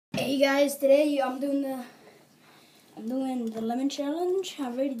Hey guys, today I'm doing the lemon challenge. I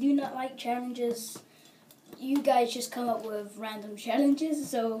really do not like challenges. You guys just come up with random challenges,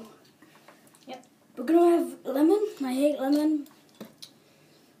 so yep. We're gonna have lemon. I hate lemon.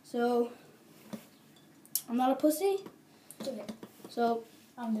 So I'm not a pussy. Okay. So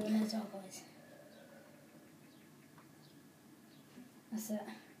I'm doing it all, boys. That's it.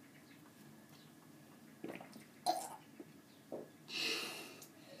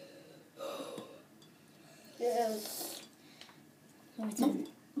 yes. My turn.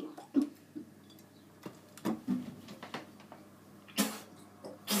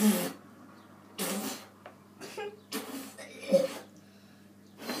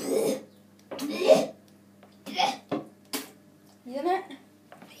 You done it?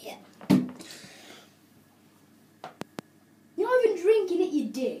 Yeah. You're not even drinking it, you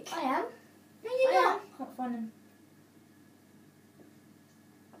dick. I am. No, you're not. Hot fun.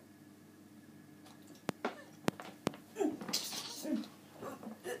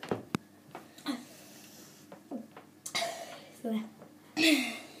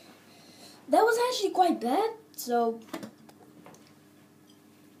 That was actually quite bad, so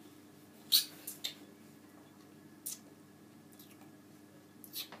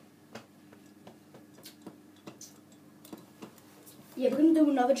yeah, we're gonna do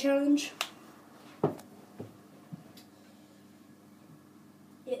another challenge.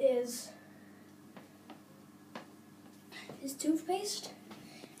 It is toothpaste.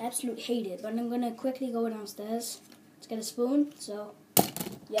 I absolutely hate it, but I'm gonna quickly go downstairs. Let's get a spoon. So,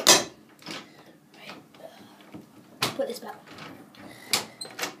 yep. Right. Put this back.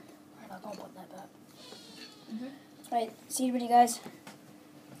 I'm not gonna put that back. Right, see you ready, guys.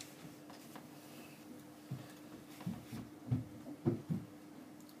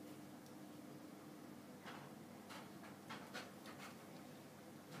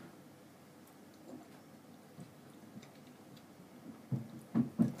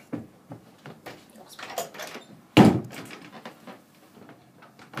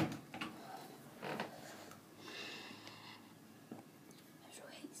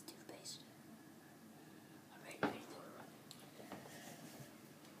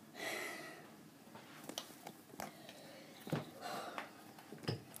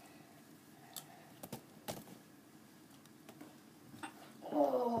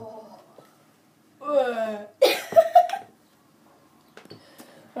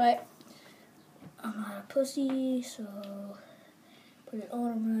 Right, I'm not a pussy, so put it all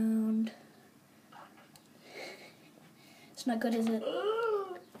around. It's not good, is it?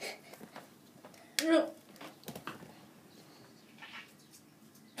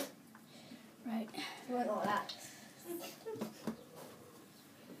 Right. You want all that?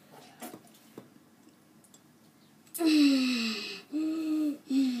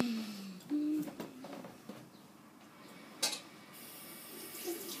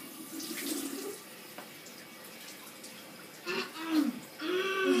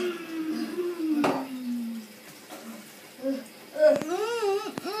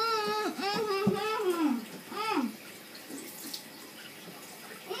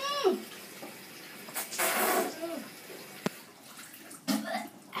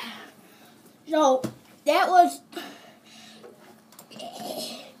 So, that was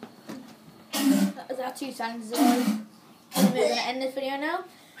That's 2 times. We're going to end this video now.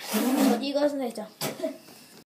 What do you guys later?